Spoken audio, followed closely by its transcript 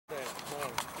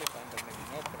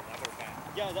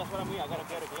Yeah, that's what I mean. I gotta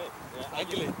get a clip. Yeah,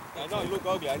 Ugly. I know you look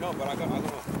ugly. I know, but I gotta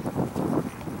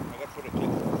put a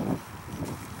clip.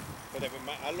 But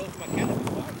I lost my canopy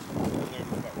twice.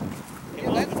 Yeah,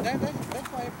 that's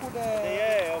why I put a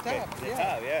okay. tab. The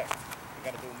tab, yeah. I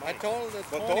gotta do mine. I told the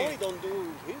But Tony don't do.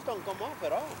 His don't come off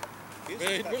at all.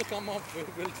 It will come up.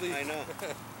 We'll see. I know.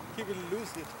 He will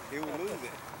lose it. He will lose it.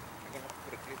 I'm gonna have to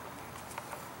put a clip on.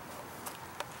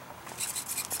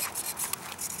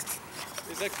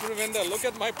 It's experimental. Look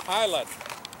at my pilot.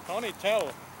 Tony, tell.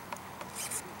 Look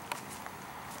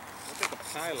at the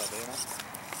pilot, you know.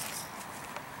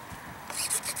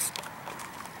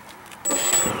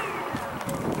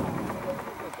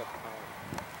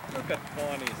 Look at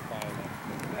Tony's pilot.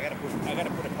 I gotta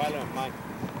put a pilot on mine.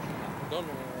 Don't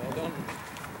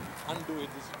undo it.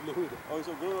 It's glued. Oh, it's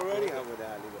so glued already? How would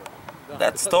I leave it on?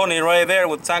 That's Tony right there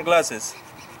with sunglasses.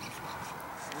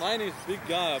 Mine is big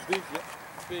guy, big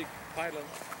pilot.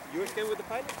 You came with the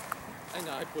pilot? I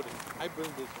know. I put it. I bring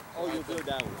this one. Oh, you blew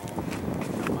that one.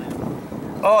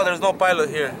 Oh, there's no pilot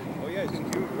here. Oh yeah, it's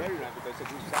secured already now because it's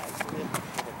a good size for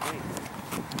the plane.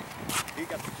 He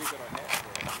got the bigger on head.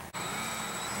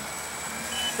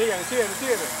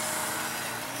 Sígueme.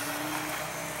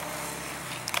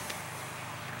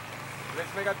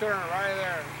 Let's make a turn right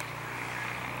there.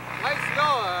 Nice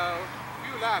slow,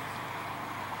 few laps.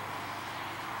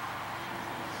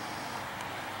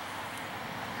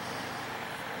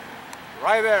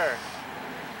 Right there.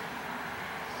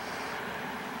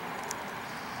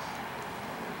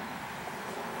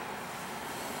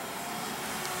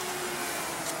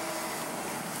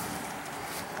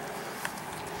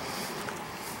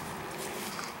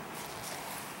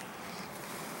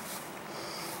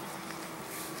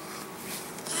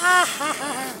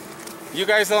 You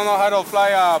guys don't know how to fly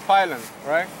a Pylon,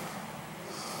 right?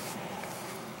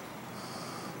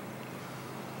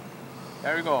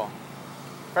 There we go.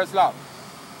 First lap.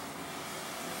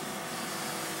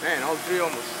 Man, all three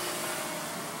almost.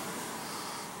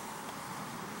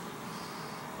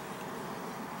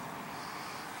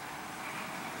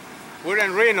 We're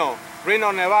in Reno,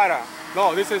 Nevada.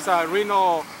 No, this is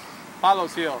Reno,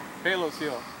 Palos Hill,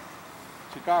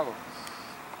 Chicago.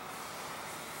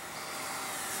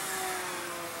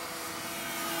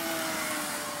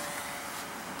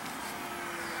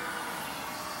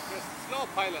 Slow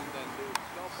Pylon then, dude.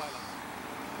 Slow Pylon.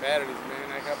 Batteries,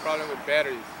 man. I have a problem with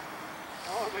batteries.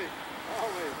 Always.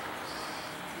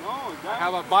 No, I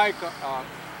have a bike. that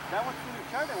was fully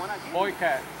charged when I gave Boy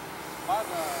cat. But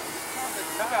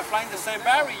you got flying the same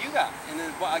battery you got, and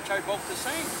then I charge both the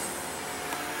same.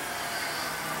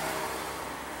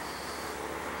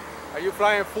 Are you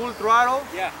flying full throttle?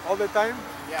 Yeah. All the time?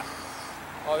 Yeah.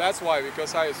 Oh, that's why,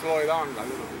 because I slow it down a little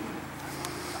bit.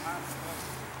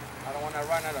 I don't want to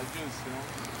run out of juice, you know.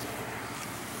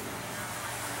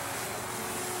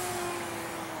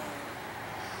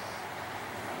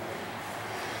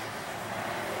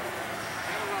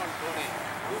 Turn around, Tony.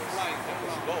 Good flying, turn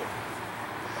around. Go.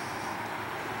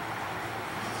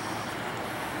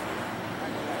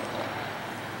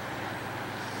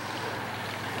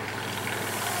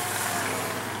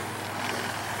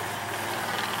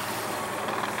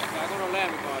 I'm gonna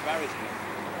land because my battery's clean.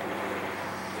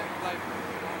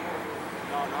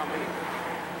 No, not me.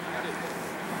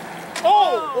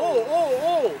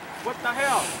 Oh! What the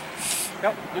hell?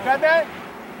 You got that?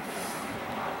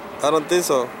 I don't think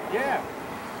so. Yeah.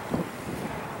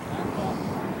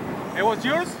 It was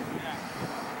yours? Yeah.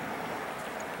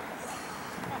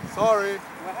 Sorry.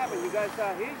 What happened? You guys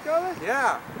hit each other?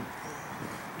 Yeah.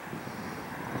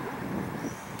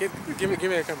 Give me a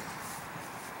camera.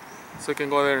 So I can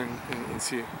go there and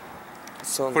see.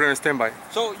 So, Put it in standby.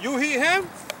 So you hit him?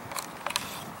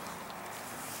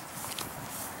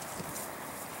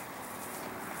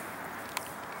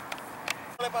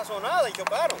 No le pasó nada y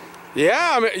chocaron.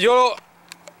 Yeah,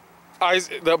 I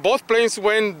mean, both planes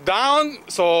went down,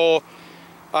 so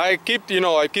I keep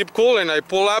cool and I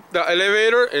pull up the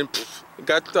elevator and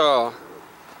got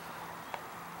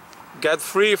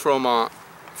free from a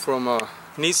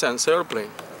Nisanth airplane.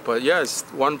 But yeah, it's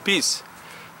one piece.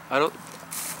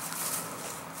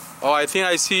 Oh, I think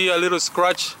I see a little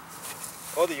scratch.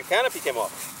 Oh, your canopy came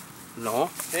off. No.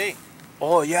 Sí.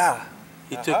 oh yeah,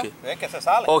 he took it. Ve que se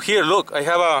sale. Oh, here, look, I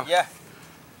have a Yeah.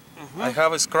 I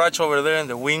have a scratch over there in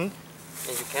the wing.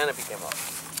 And your canopy came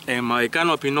off. And my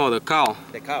canopy, no, the cow.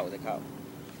 The cow.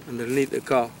 Underneath the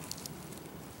cow.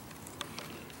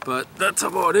 But that's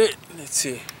about it. Let's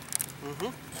see.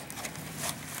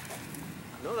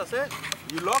 No, that's it.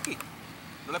 You lucky.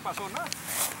 No le pasó nada.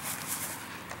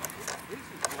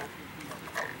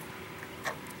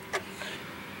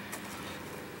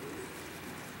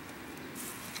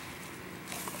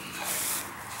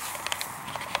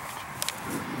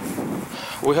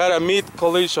 We had a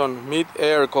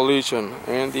mid-air collision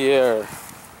in the air.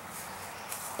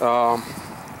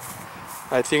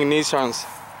 I think Nisanth's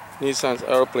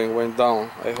airplane went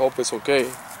down. I hope it's okay.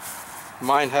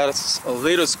 Mine has a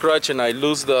little scratch and I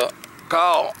lose the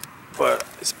cow, but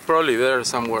it's probably there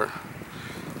somewhere.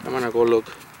 I'm gonna go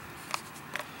look.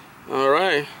 All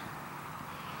right.